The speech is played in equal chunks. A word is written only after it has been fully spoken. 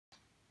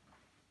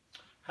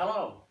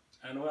Hello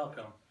and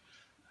welcome.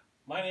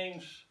 My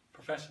name's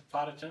Professor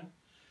Potterton,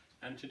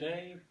 and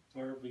today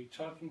we'll be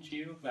talking to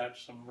you about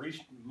some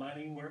recent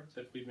mining work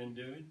that we've been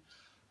doing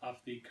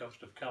off the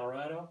coast of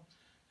Colorado,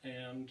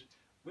 and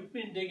we've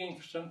been digging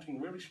for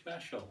something really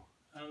special.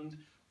 And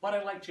what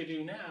I'd like to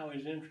do now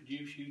is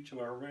introduce you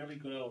to a really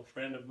good old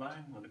friend of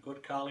mine and a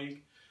good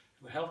colleague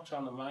who helps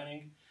on the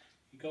mining.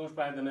 He goes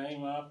by the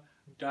name of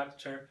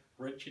Dr.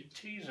 Richard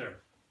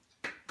Teaser.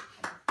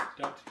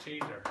 Dr.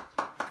 Teaser,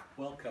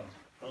 welcome.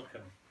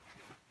 Welcome.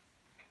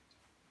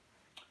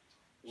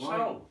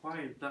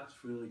 Why, that's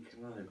really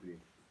kind of you.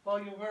 Well,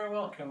 you're very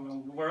welcome.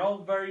 And we're all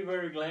very,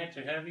 very glad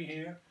to have you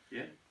here.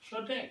 Yeah.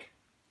 So, Dick,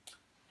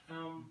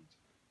 tell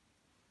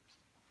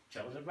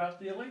us about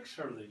the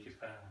elixir that you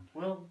found.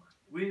 Well,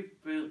 we've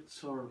built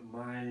sort of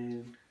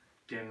mine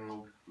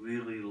down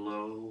really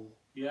low.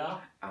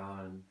 Yeah?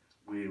 And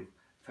we've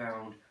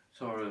found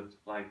sort of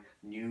like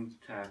new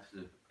types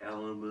of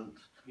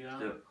elements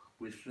that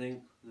we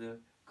think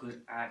that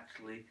could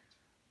actually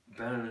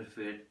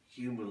benefit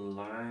human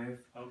life.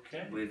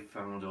 Okay. We've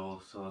found all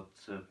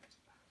sorts of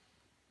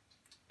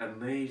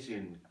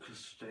amazing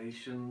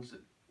crustaceans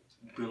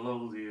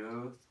below the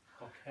earth.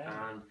 Okay.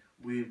 And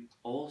we've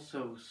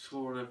also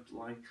sort of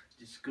like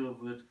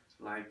discovered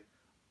like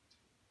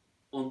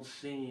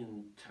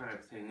unseen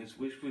type things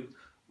which we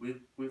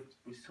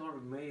sort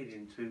of made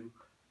into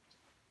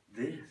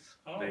this.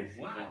 Oh,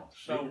 basically. wow.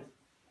 So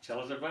tell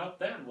us about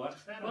that.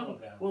 What's that all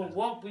about? Well,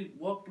 what we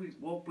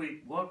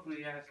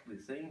actually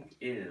think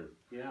is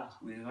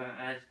we've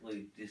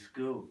actually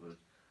discovered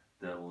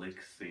the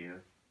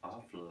elixir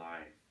of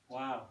life.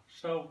 Wow.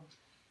 So,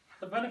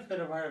 for the benefit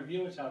of our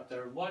viewers out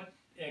there, what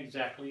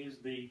exactly is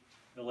the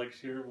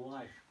elixir of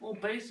life? Well,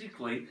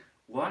 basically,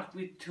 what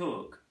we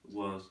took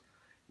was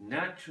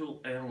natural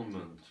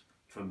elements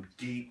from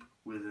deep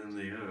within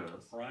the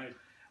earth. Right.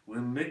 We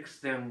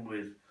mixed them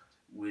with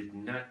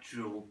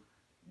natural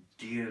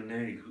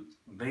DNA,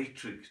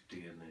 matrix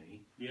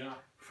DNA,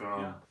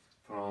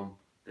 from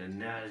the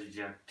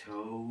Nasdaq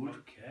toad,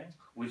 okay,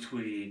 which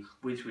we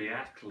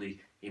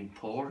actually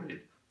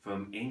imported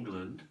from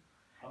England,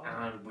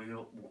 and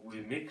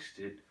we mixed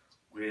it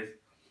with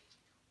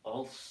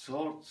all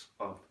sorts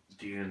of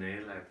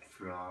DNA like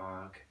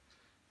frog,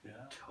 as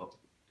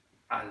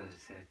I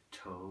said,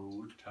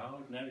 toad,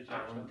 Nasdaq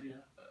toad,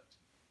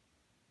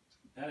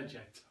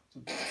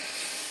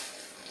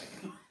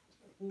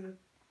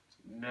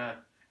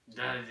 Nasdaq.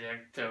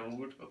 Nasdaq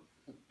toad.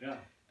 Yeah.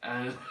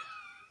 And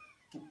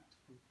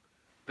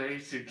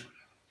basically,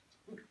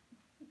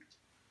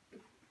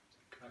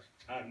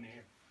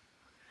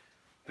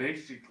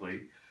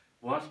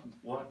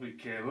 what we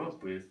came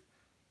up with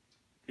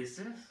is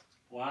this.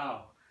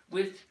 Wow.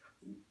 Which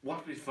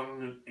what we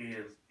found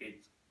is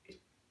it's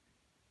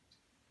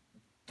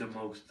the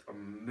most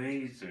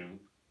amazing,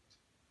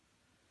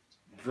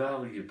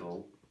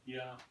 valuable.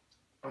 Yeah.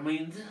 I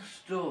mean, this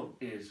stuff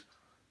is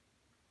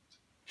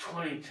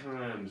 20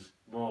 times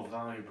more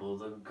valuable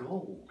than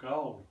gold.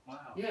 Gold,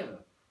 wow. Yeah.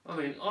 I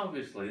mean,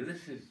 obviously,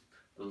 this is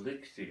the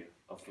elixir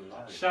of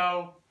life.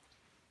 So,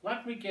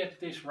 let me get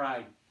this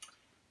right.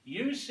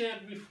 You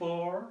said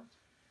before...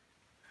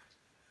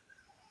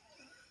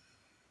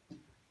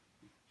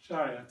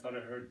 Sorry, I thought I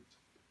heard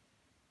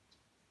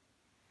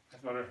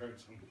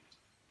something.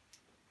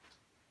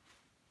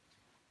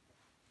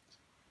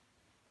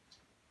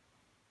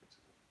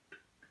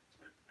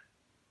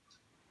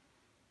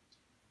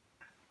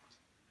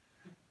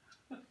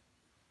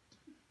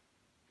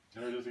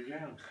 There it is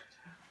again.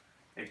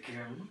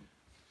 Again?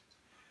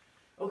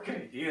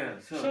 Okay, yeah,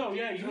 So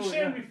yeah, you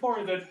said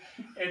before that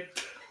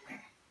it...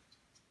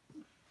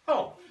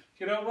 Oh,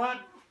 you know what?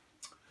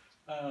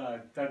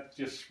 That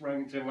just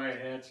sprang to my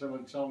head.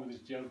 Someone told me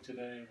this joke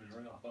today. It was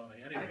real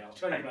funny. Anyway, I'll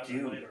tell you about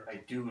it later.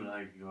 I do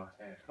like your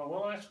hair. Oh,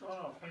 well, that's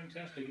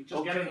fantastic.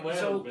 Just get it away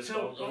a little bit.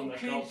 So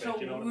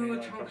you know we were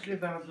talking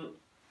about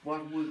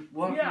what we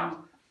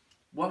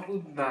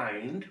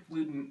mined.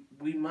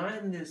 We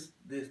mined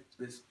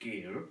this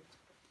gear,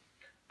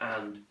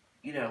 and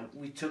you know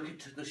we took it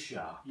to the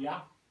shop.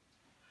 Yeah.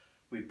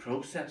 We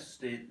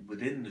processed it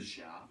within the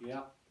shop.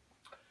 Yeah.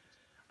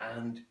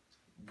 And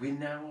we're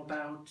now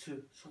about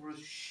to sort of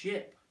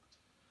ship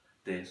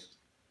this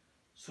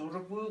sort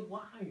of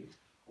worldwide.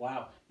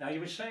 Wow. Now you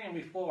were saying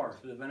before,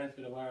 for the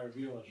benefit of our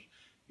viewers,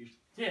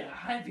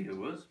 hi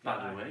viewers,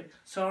 by the way.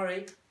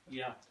 Sorry.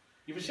 Yeah.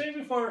 You were saying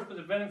before, for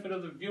the benefit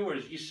of the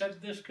viewers, you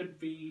said this could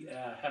be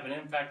have an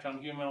impact on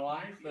human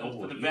life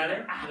for the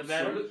better.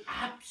 Absolutely.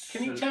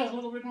 Can you tell us a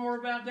little bit more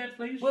about that,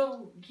 please?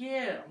 Well,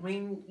 yeah. I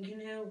mean, you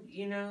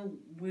know,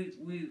 we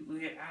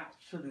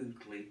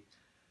absolutely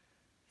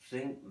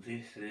think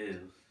this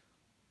is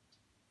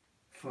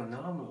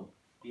phenomenal.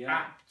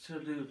 Yeah.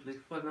 Absolutely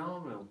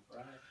phenomenal.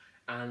 Right.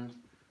 And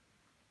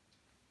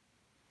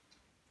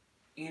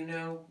you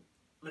know,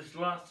 there's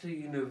lots of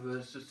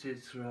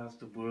universities throughout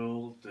the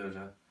world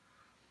that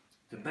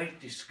make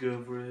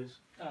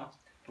discoveries. Oh.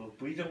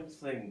 But we don't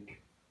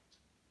think,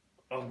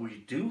 and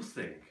we do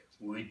think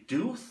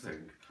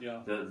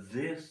that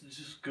this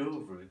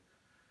discovery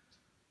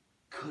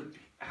could be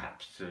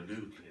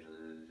absolutely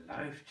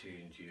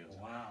life-changing.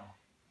 Wow.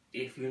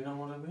 If you know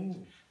what I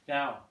mean.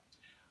 Now,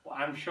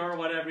 I'm sure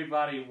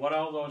what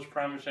all those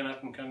promising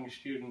up-and-coming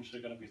students are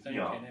going to be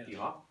thinking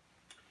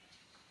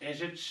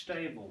is it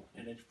stable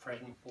in its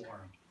present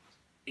form?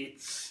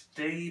 It's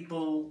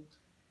stable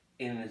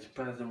in its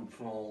present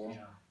form,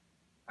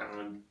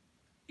 and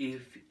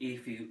if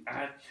you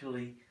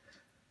actually,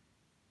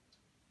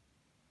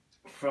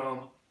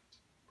 from,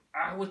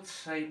 I would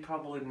say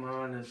probably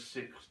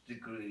 -6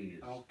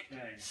 degrees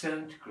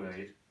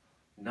centigrade,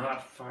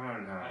 not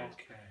Fahrenheit.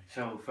 Okay.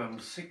 So from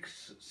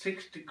six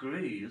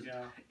degrees,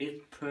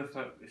 it's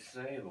perfectly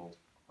stable.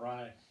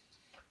 Right.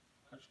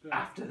 That's good.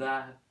 After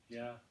that,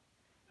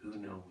 who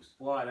knows?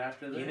 What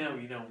after that? You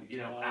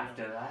know.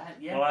 After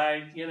that, Well,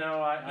 I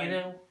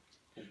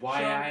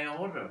why I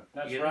order.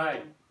 That's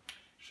right.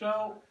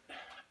 So,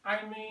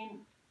 I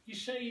mean, you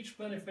say it's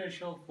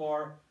beneficial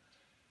for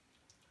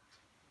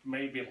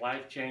maybe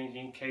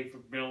life-changing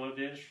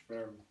capabilities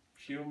for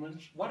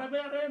humans. What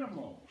about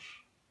animals?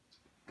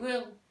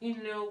 Well,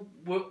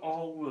 we're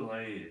all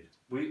related.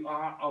 We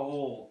are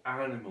all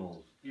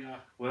animals.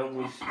 Yeah. When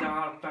we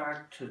start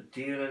back to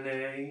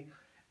DNA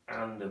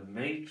and the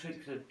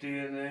matrix of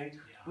DNA,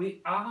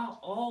 we are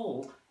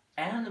all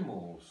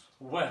animals.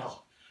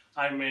 Well,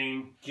 I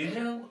mean,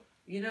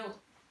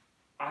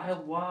 I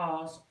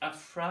was a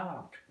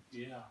frog.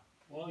 Yeah.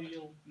 Well,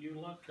 you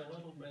look a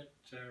little bit.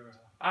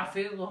 I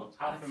feel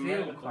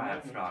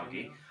quite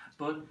froggy,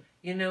 but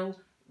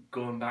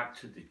going back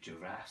to the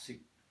Jurassic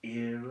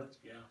era,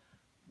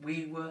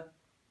 we were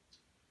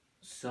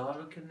sort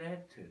of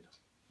connected.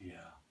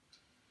 Yeah.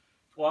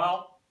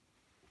 Well,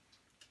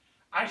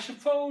 I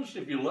suppose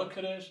if you look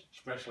at us,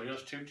 especially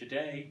us two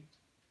today,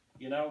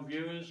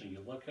 viewers, and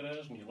you look at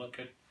us and you look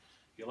at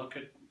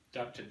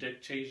Dr.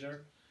 Dick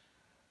Teaser.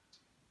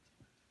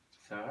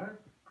 Sorry?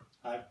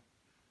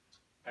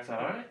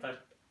 Sorry?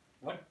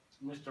 What?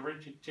 Mr.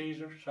 Richard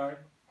Teaser, sorry.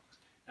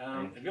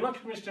 If you look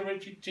at Mr.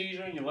 Richard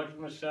Teaser and you look at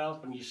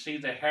myself and you see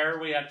the hair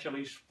we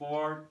actually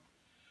sport,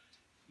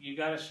 you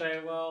got to say,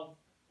 well,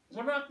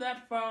 we're not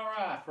that far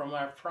off from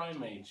our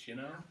primates,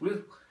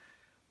 We're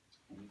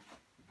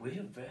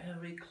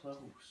very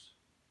close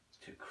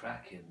to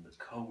cracking the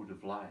code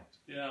of life.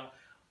 Yeah.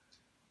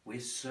 We're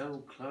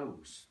so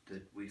close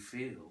that we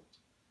feel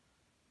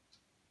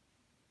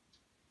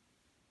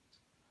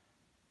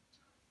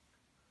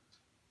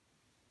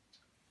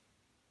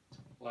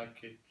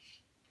like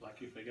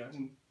you've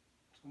forgotten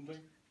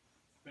something.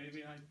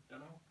 Maybe, I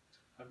don't know.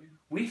 Have you?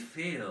 We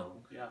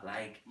feel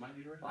like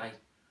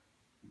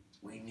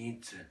we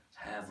need to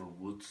have a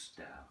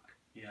Woodstock.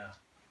 Yeah.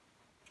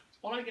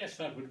 Well, I guess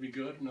that would be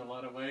good in a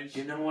lot of ways.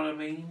 You know what I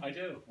mean? I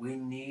do. We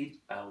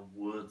need a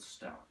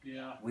Woodstock.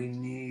 Yeah. We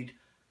need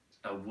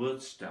a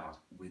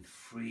Woodstock with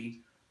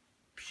free,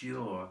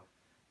 pure,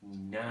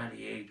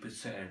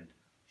 98%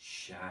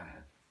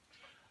 shine.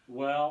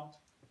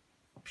 Well,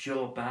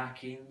 pure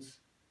backings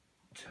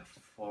to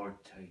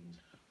 14.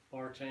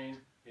 14,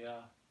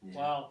 yeah.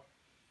 Well,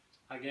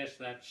 I guess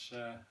that's,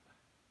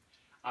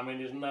 I mean,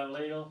 isn't that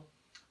legal?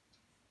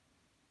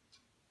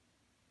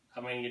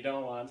 I mean, you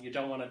don't want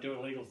to do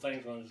illegal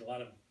things when there's a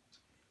lot of,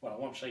 well, I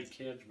won't say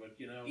kids, but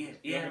younger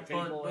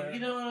people but there. You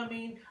know what I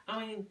mean? I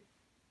mean,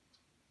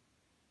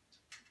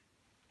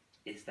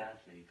 is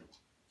that legal?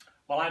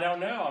 Well, I don't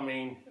know. I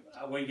mean,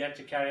 we get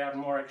to carry out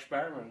more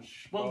experiments.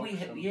 Well, you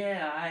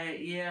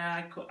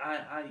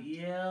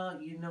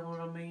know what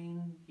I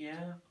mean?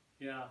 Yeah.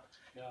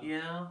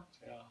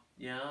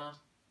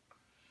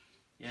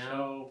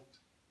 So,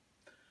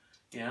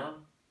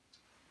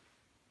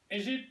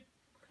 is it?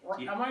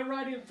 Am I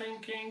right in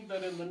thinking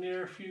that in the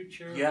near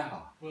future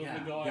we'll be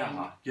going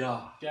down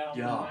the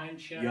mine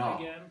shaft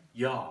again?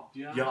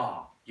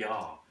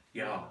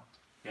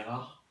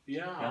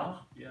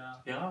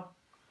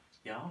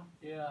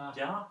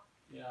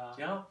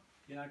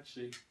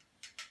 Yahtzee.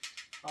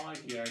 I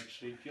like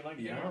Yahtzee. Do you like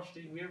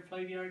Yahtzee? Have you ever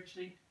played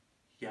Yahtzee?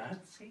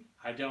 Yahtzee?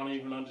 I don't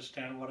even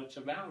understand what it's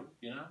about,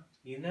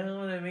 You know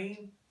what I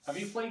mean? Have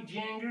you played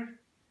Jenga?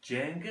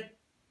 Jenga?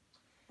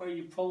 Where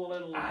you pull a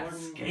little I wooden...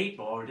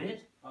 skateboarded.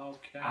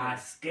 Okay. I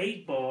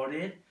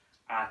skateboarded.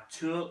 I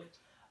took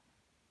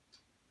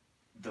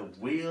the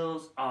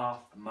wheels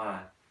off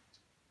my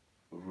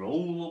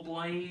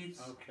rollerblades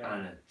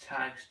and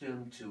attached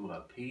them to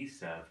a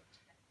piece of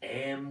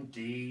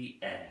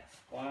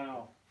MDF.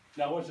 Wow.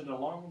 Now, was it a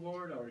long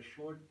board or a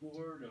short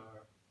board,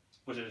 or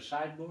was it a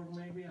sideboard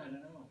maybe? I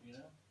don't know,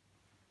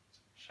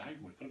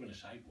 Sideboard, could have been a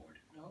sideboard.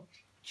 No?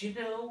 Do you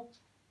know,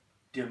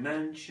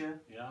 dementia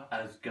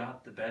has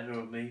got the better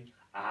of me.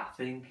 I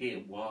think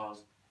it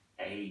was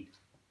a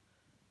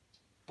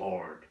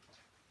board.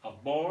 A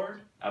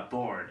board? A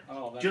board.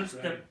 Oh, that's just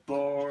great. a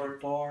board. A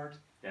board?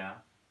 Yeah.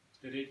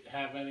 Did it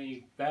have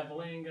any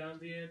beveling on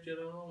the edge at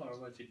all, or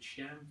was it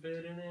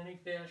chamfered in any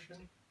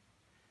fashion?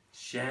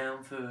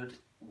 Chamfered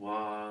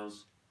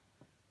was...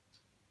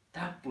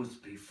 That was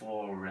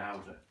before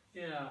router.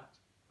 Yeah,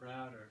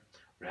 router.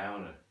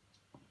 Router.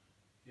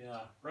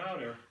 Yeah,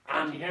 router.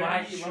 I'm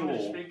quite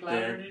sure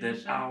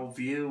that our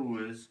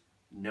viewers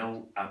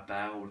know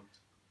about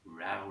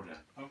router.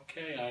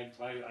 Okay, I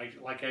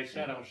like I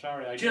said, I'm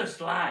sorry.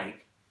 Just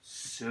like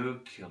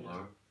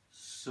circular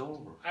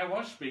solar. I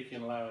was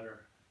speaking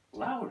louder.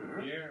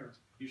 Louder? Yeah,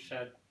 you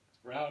said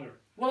router.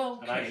 Well,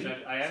 okay. And I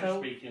said I am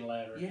speaking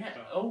louder. Yeah,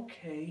 so.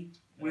 okay.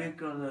 Yeah. We're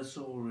gonna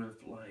sort of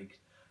like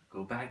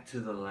go back to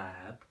the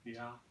lab.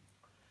 Yeah.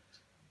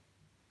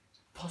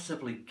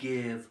 Possibly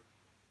give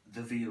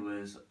the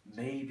viewers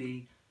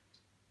maybe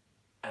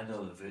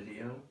another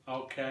video.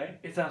 Okay.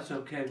 If that's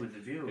okay with the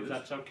viewers. If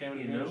that's okay with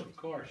the viewers, of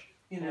course.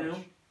 You know,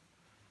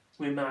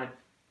 we might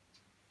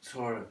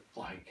sort of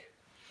like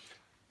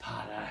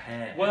part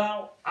ahead.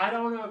 Well, I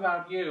don't know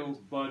about you,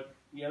 but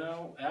you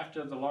know,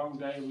 after the long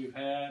day we've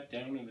had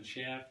down in the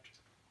shaft,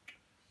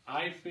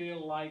 I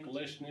feel like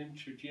listening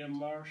to Jim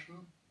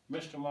Morrison,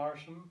 Mr.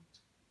 Morrison.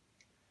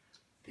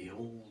 The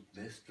old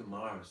Mr.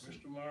 Morrison.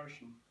 Mr.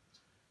 Morrison.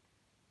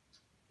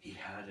 He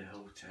had a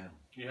hotel.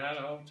 You had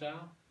a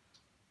hotel?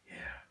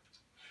 Yeah.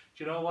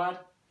 Do you know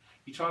what?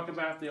 You talk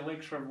about the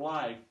elixir of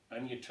life,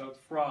 and you took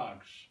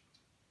frogs.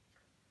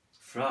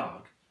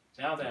 Frog?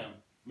 Now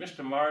then,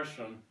 Mr.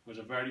 Morrison was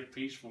a very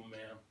peaceful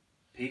man.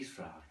 Peace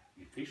frog.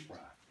 Peace frog.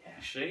 Yeah.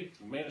 You see?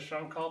 He made a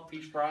song called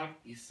Peace Frog.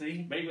 You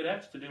see? Maybe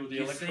that's to do with the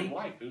elixir of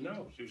life. Who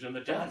knows? He was in the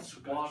That's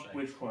desert. what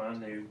we're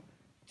trying to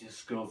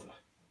discover.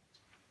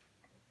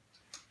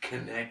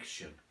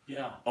 Connection.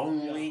 Yeah.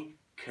 Only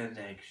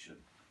connection.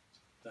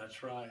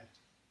 That's right.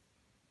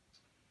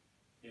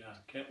 Yeah.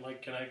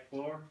 Like Connect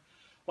 4.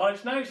 Well,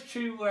 it's nice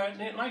to have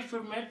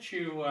met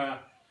you,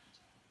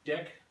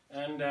 Dick,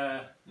 and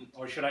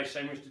or should I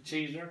say, Mr.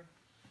 Teaser,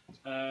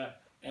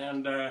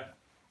 and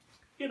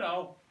you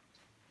know,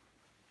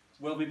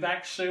 we'll be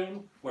back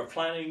soon. We're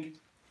planning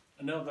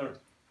another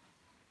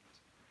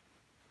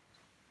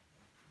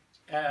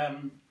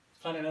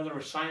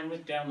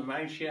assignment down the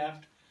mine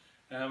shaft.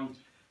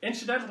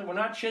 Incidentally, we're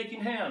not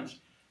shaking hands.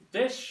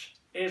 This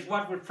is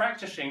what we're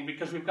practicing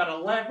because we've got a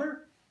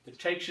lever that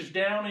takes us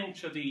down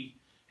into the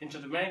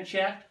mine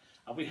shaft,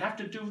 and we have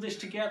to do this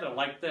together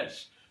like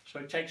this. So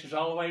it takes us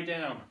all the way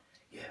down.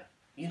 Yeah.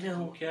 You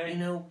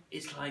know,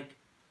 it's like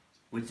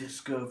we're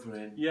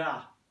discovering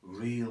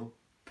real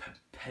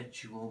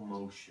perpetual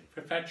motion.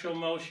 Perpetual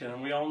motion,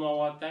 and we all know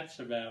what that's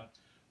about.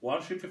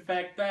 Once we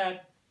perfect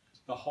that,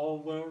 the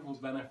whole world will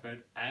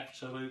benefit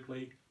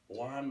absolutely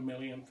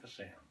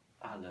 1,000,000%.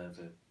 I love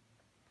it.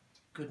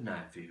 Good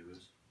night,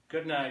 viewers.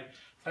 Good night.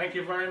 Thank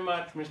you very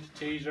much, Mr.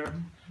 Teaser.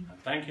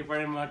 And thank you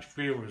very much,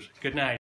 viewers. Good night.